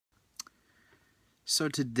So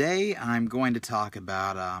today I'm going to talk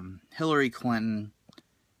about Hillary Clinton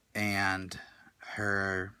and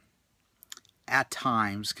her, at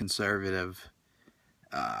times, conservative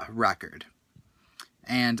record.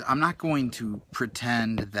 And I'm not going to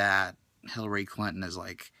pretend that Hillary Clinton is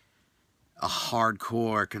like a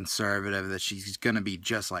hardcore conservative, that she's going to be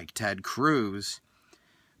just like Ted Cruz.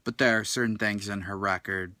 But there are certain things in her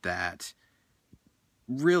record that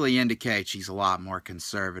really indicate she's a lot more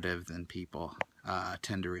conservative than people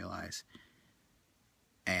tend to realize.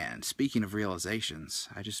 And speaking of realizations,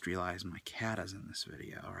 I just realized my cat is in this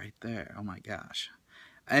video right there. Oh my gosh.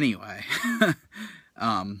 Anyway,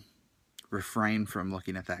 refrain from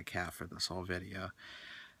looking at that cat for this whole video.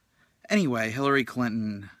 Anyway, Hillary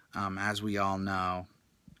Clinton, as we all know,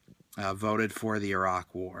 voted for the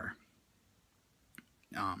Iraq War.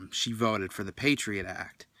 She voted for the Patriot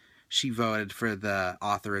Act. She voted for the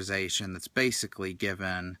authorization that's basically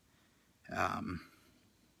given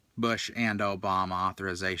Bush and Obama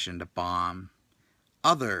authorization to bomb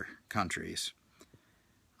other countries.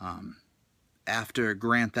 After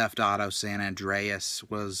Grand Theft Auto San Andreas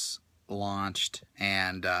was launched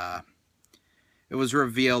and it was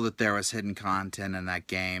revealed that there was hidden content in that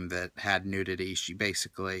game that had nudity, she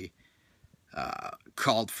basically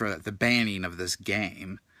called for the banning of this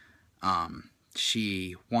game.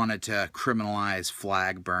 She wanted to criminalize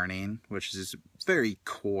flag burning, which is a very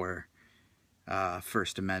core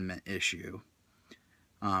First Amendment issue.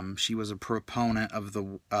 She was a proponent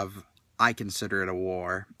of I consider it a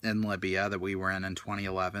war in Libya that we were in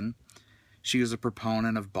 2011. She was a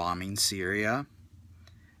proponent of bombing Syria.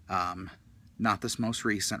 Not this most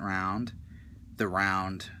recent round, the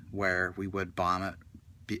round where we would bomb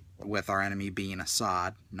it with our enemy being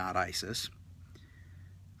Assad, not ISIS.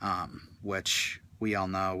 Which we all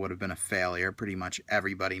know would have been a failure. Pretty much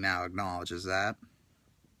everybody now acknowledges that.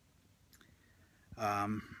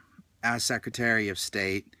 As Secretary of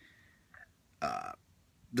State,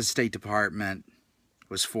 the State Department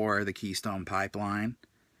was for the Keystone Pipeline,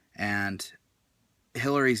 and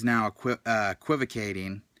Hillary's now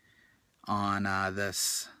equivocating on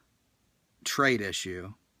this trade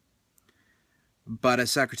issue. But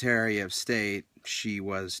as Secretary of State, she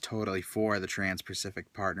was totally for the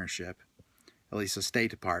Trans-Pacific Partnership. At least the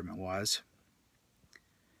State Department was.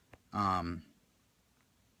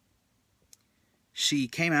 She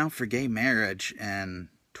came out for gay marriage in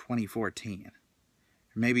 2014.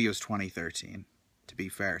 Or maybe it was 2013, to be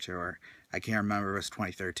fair to her. I can't remember if it was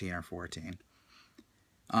 2013 or 14.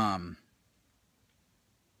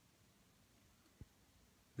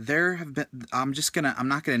 There have been, I'm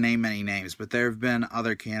not gonna name any names, but there have been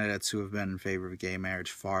other candidates who have been in favor of gay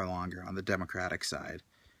marriage far longer on the Democratic side.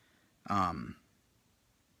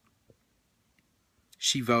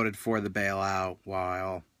 She voted for the bailout,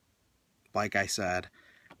 while, like I said,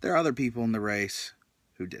 there are other people in the race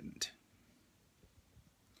who didn't.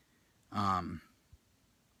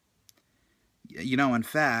 You know, in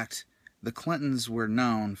fact, the Clintons were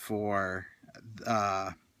known for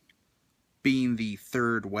being the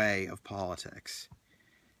third way of politics.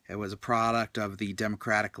 It was a product of the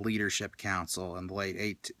Democratic Leadership Council in the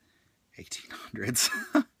late 1800s,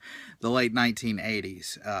 the late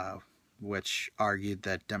 1980s, which argued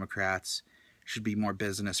that Democrats should be more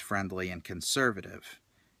business-friendly and conservative.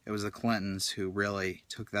 It was the Clintons who really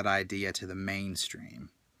took that idea to the mainstream.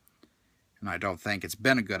 And I don't think it's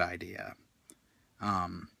been a good idea.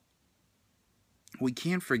 We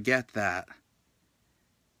can't forget that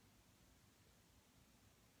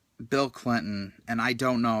Bill Clinton, and I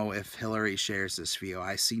don't know if Hillary shares this view.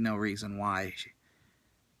 I see no reason why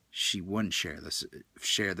she wouldn't share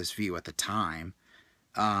this view at the time.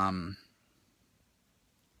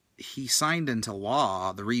 He signed into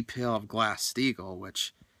law the repeal of Glass-Steagall,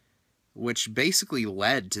 which basically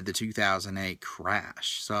led to the 2008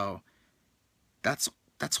 crash. So that's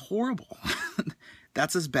horrible.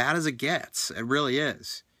 That's as bad as it gets. It really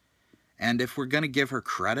is. And if we're going to give her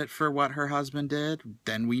credit for what her husband did,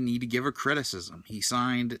 then we need to give her criticism. He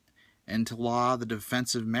signed into law the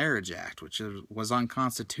Defensive Marriage Act, which was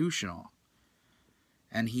unconstitutional.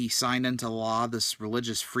 And he signed into law this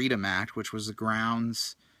Religious Freedom Act, which was the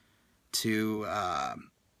grounds to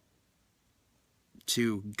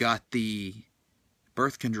gut the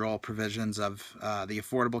birth control provisions of the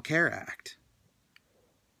Affordable Care Act.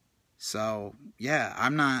 So,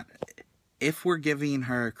 yeah, if we're giving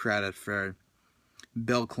her credit for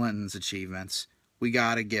Bill Clinton's achievements, we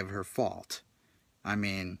gotta give her fault. I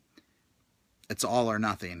mean, it's all or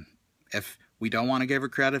nothing. If we don't want to give her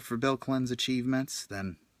credit for Bill Clinton's achievements,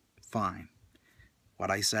 then fine. What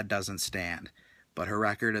I said doesn't stand. But her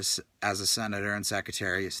record as a senator and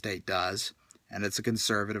Secretary of State does, and it's a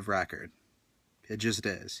conservative record. It just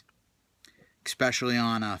is. Especially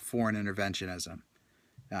on foreign interventionism.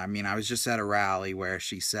 I mean, I was just at a rally where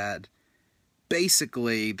she said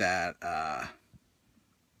basically that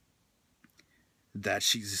that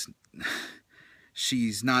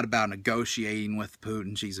she's not about negotiating with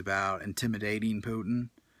Putin, she's about intimidating Putin.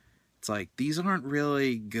 It's like, these aren't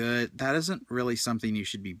really good. That isn't really something you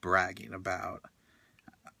should be bragging about.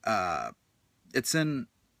 It's in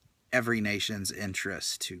every nation's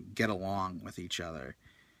interest to get along with each other.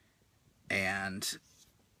 And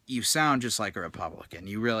you sound just like a Republican.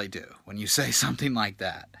 You really do when you say something like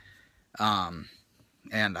that.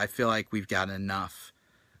 And I feel like we've gotten enough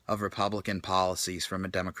of Republican policies from a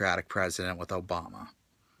Democratic president with Obama,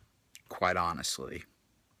 quite honestly.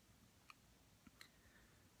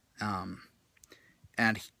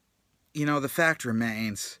 And, you know, the fact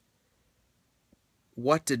remains,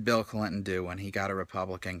 what did Bill Clinton do when he got a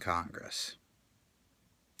Republican Congress?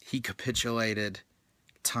 He capitulated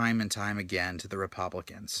time and time again to the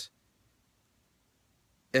Republicans.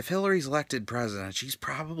 If Hillary's elected president, she's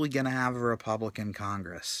probably going to have a Republican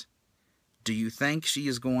Congress. Do you think she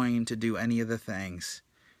is going to do any of the things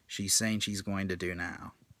she's saying she's going to do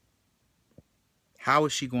now? How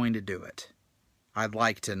is she going to do it? I'd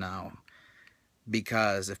like to know.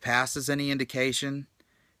 Because if past is any indication,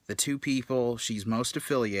 the two people she's most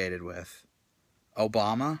affiliated with,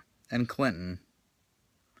 Obama and Clinton,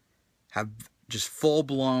 have just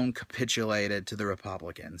full-blown capitulated to the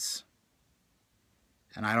Republicans.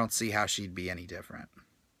 And I don't see how she'd be any different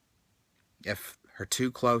if her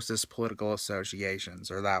two closest political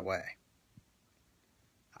associations are that way.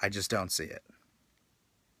 I just don't see it.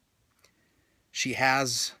 She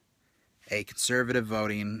has a conservative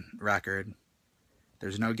voting record.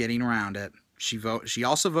 There's no getting around it. She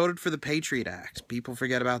also voted for the Patriot Act. People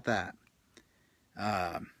forget about that.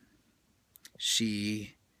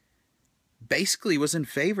 She basically was in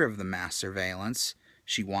favor of the mass surveillance.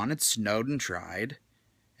 She wanted Snowden tried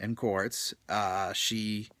in courts.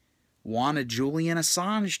 She wanted Julian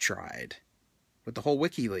Assange tried with the whole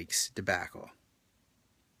WikiLeaks debacle.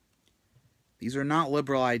 These are not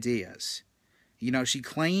liberal ideas. You know, she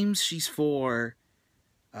claims she's for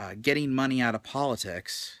getting money out of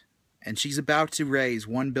politics, and she's about to raise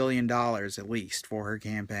 $1 billion at least for her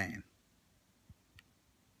campaign.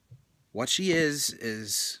 What she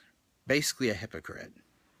is basically a hypocrite.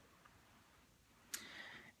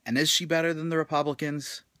 And is she better than the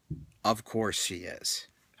Republicans? Of course she is.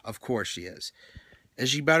 Of course she is. Is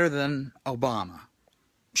she better than Obama?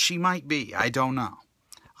 She might be. I don't know.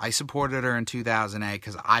 I supported her in 2008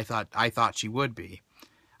 because I thought she would be.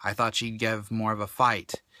 I thought she'd give more of a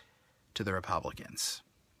fight to the Republicans.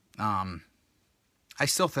 I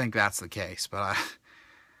still think that's the case,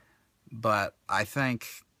 but I think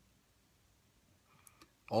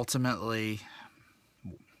ultimately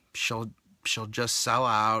she'll just sell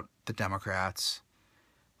out the Democrats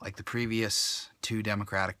like the previous two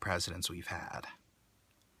Democratic presidents we've had.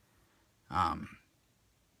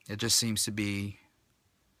 It just seems to be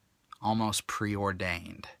almost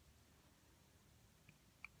preordained.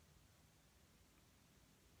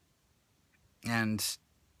 And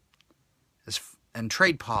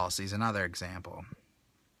trade policy is another example.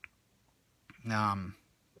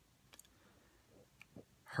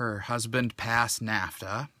 Her husband passed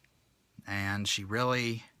NAFTA, and she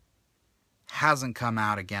really hasn't come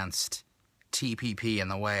out against TPP in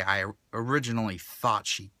the way I originally thought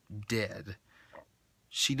she did.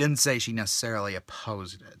 She didn't say she necessarily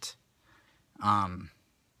opposed it.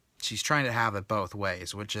 She's trying to have it both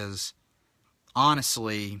ways, which is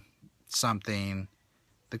honestly something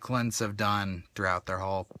the Clintons have done throughout their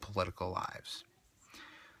whole political lives.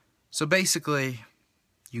 So basically,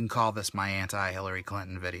 you can call this my anti-Hillary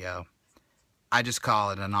Clinton video. I just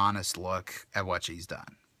call it an honest look at what she's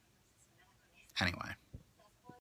done. Anyway.